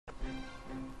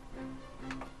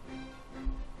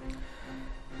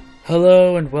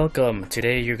Hello and welcome.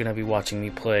 Today you're going to be watching me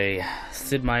play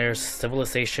Sid Meier's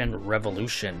Civilization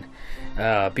Revolution.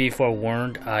 Be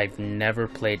forewarned, I've never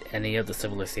played any of the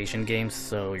Civilization games,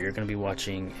 so you're going to be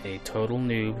watching a total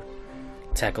noob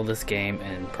tackle this game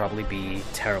and probably be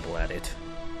terrible at it.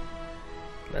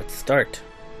 Let's start.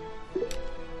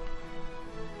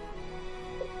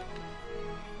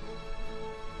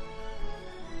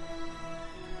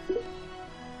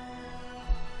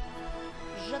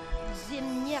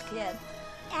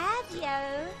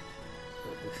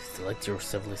 Select your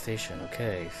civilization.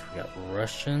 Okay, so we got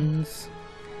Russians,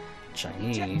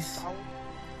 Chinese,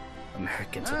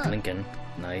 Americans with Lincoln,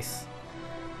 nice,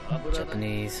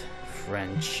 Japanese,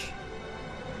 French,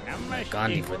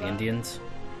 Gandhi for the Indians,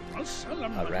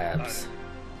 Arabs,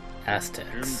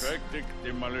 Aztecs.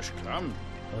 Oh,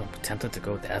 I'm tempted to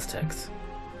go with the Aztecs.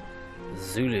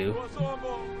 Zulu,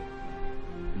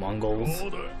 Mongols.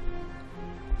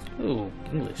 Ooh,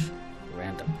 English.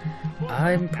 Random.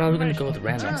 I'm probably gonna go with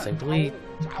random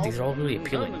because these are all really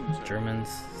appealing. Germans,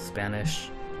 Spanish,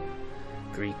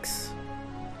 Greeks.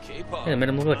 Hey, they made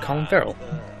him look like Colin Farrell.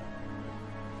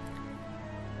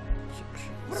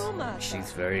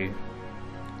 She's very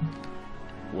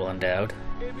well endowed.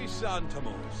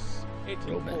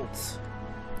 Romans.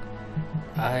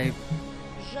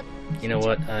 You know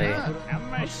what? I'm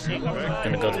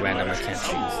gonna go with random. I can't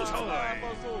choose.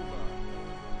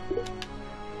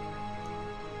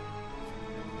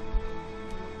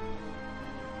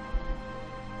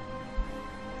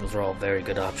 Those are all very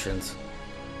good options.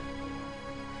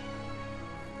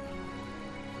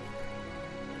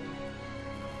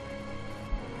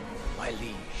 My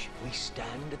liege, we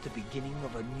stand at the beginning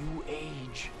of a new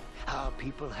age. Our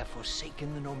people have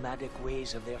forsaken the nomadic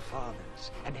ways of their fathers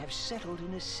and have settled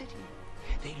in a city.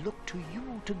 They look to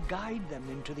you to guide them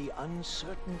into the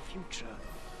uncertain future.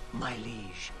 My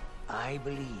liege, I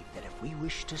believe that if we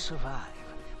wish to survive,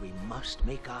 we must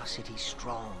make our city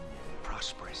strong and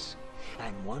prosperous.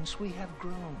 And once we have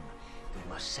grown, we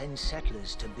must send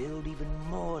settlers to build even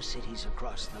more cities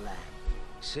across the land.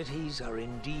 Cities are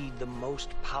indeed the most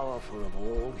powerful of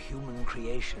all human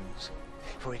creations,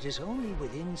 for it is only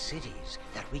within cities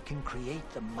that we can create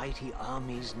the mighty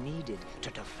armies needed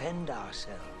to defend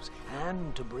ourselves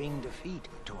and to bring defeat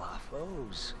to our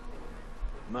foes.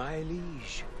 My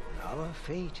liege, our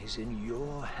fate is in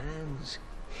your hands.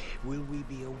 Will we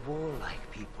be a warlike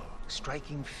people,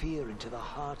 striking fear into the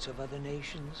hearts of other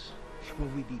nations? Will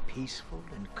we be peaceful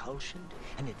and cultured,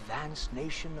 an advanced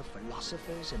nation of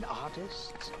philosophers and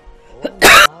artists? Or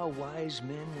will our wise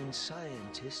men and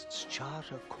scientists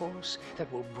chart a course that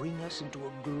will bring us into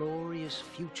a glorious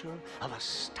future of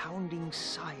astounding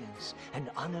science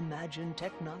and unimagined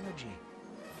technology?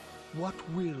 What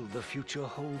will the future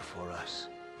hold for us?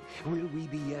 Will we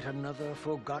be yet another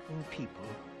forgotten people?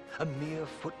 A mere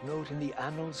footnote in the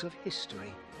annals of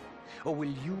history? Or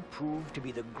will you prove to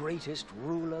be the greatest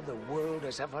ruler the world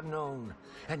has ever known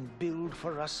and build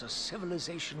for us a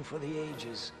civilization for the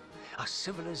ages? A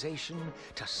civilization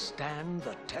to stand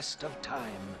the test of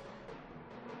time?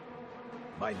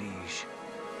 My liege,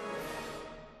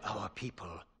 our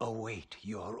people await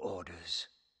your orders.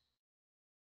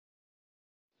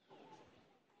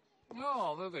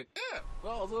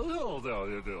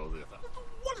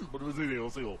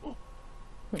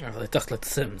 They talk like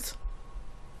Sims.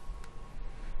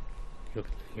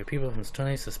 Your people from Stone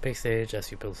Age to Space Age, as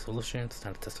you build solutions,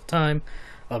 stand the test of time.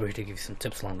 I'll be here to give you some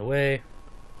tips along the way.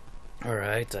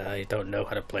 Alright, I don't know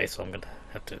how to play, so I'm gonna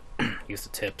have to use the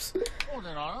tips.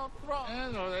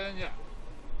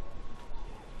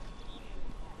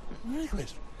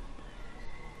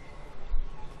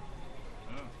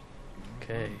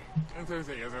 Okay.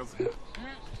 Sweet,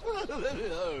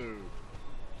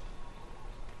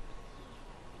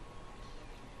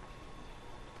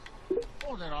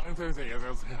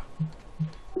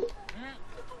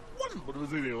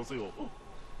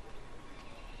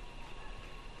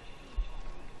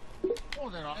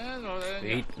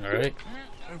 alright.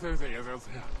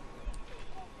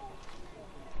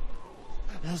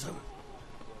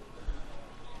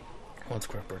 Once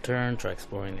correct return, try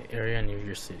exploring the area near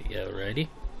your city. Alrighty.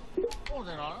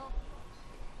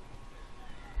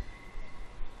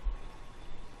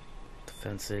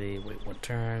 Defense city, wait one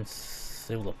turn,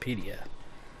 Civilopedia.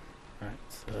 Alright,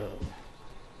 so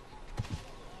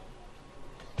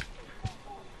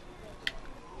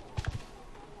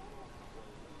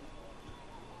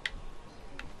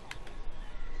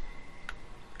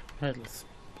alright, let's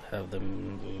have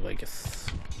them move, I guess,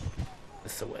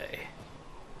 this away.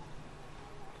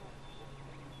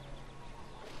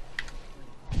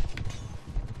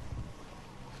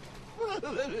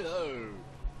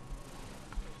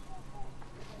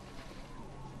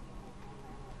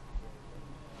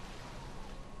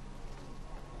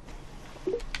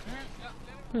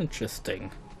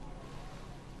 Interesting.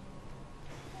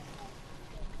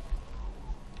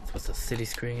 So what's the city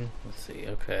screen? Let's see.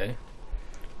 Okay.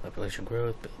 Population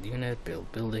growth, build unit,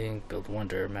 build building, build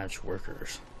wonder, match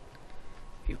workers.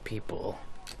 View people.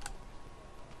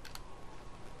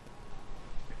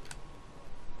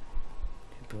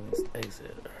 Buildings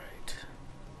exit, alright.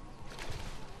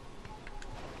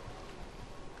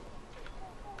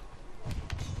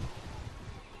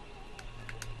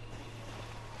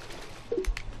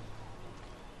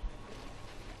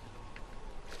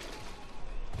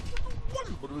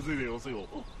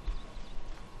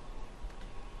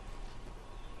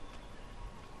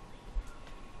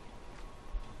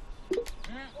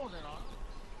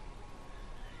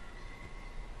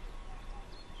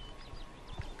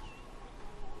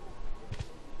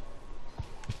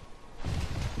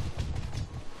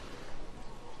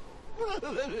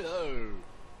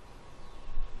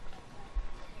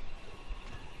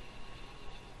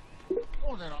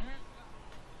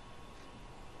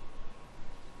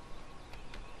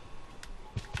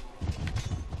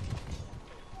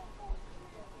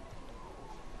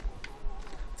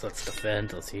 So let's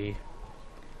defend, let's see.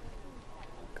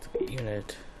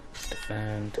 Unit,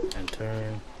 defend, and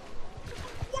turn.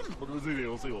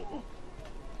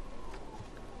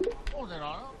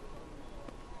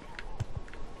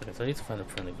 Okay, so I need to find a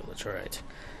friendly village, alright.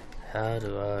 How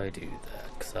do I do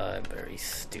that? Because I'm very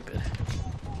stupid.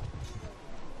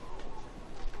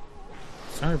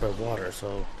 It's surrounded by water,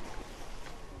 so...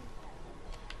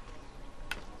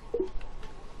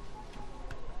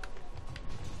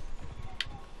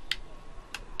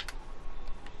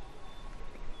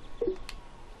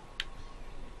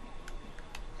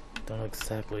 don't know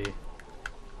exactly...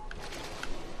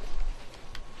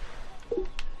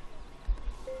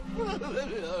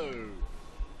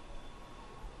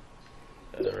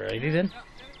 Alrighty then.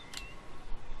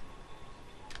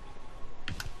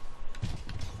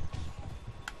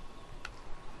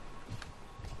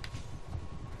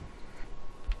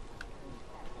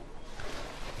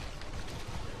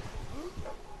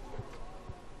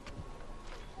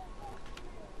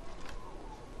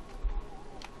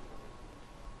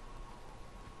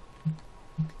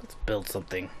 Let's build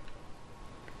something.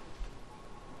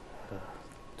 Do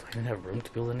I even have room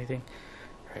to build anything?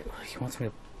 Alright, well, he wants me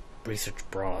to research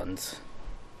bronze.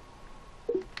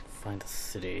 Find a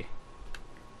city.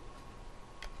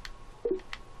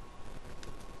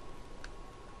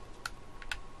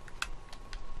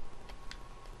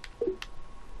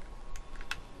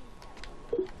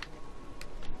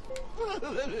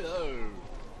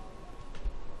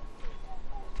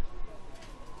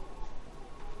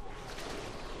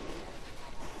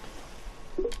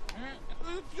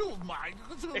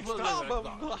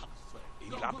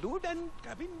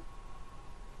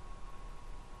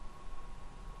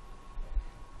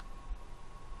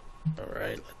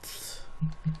 Alright, let's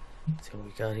see what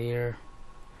we got here.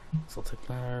 Celtic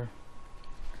planner.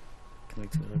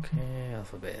 Okay,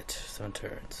 alphabet. 7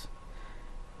 turns.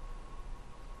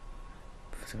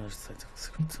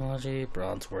 Technology,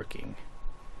 bronze working.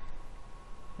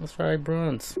 Let's try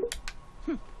bronze.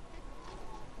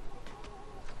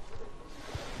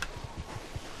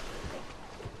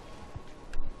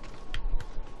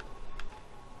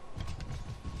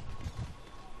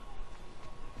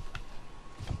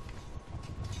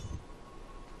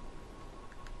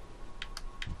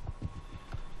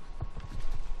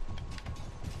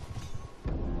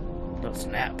 Oh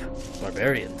snap,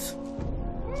 barbarians.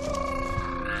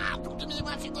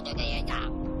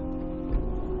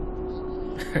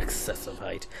 Excessive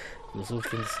height. Those will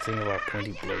consisting of our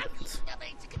pointy blowguns.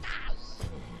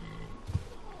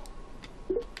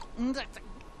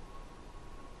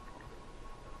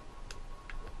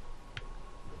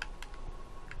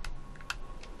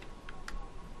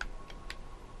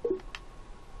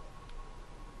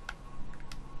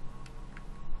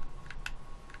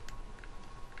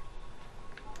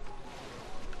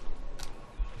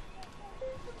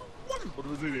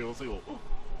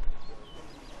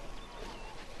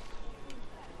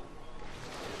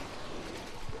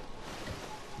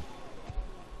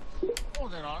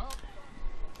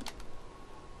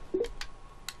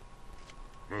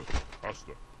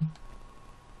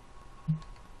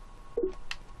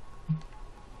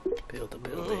 Build a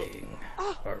building.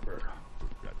 Harbor.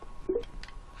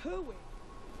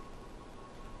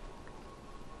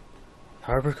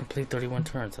 Harbor complete 31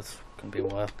 turns. That's gonna be a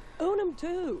while. Unum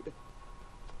dude.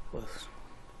 I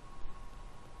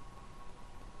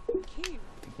think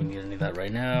we need any of that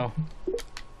right now.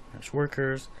 There's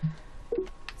workers.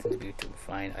 Seems to be doing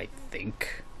fine, I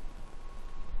think.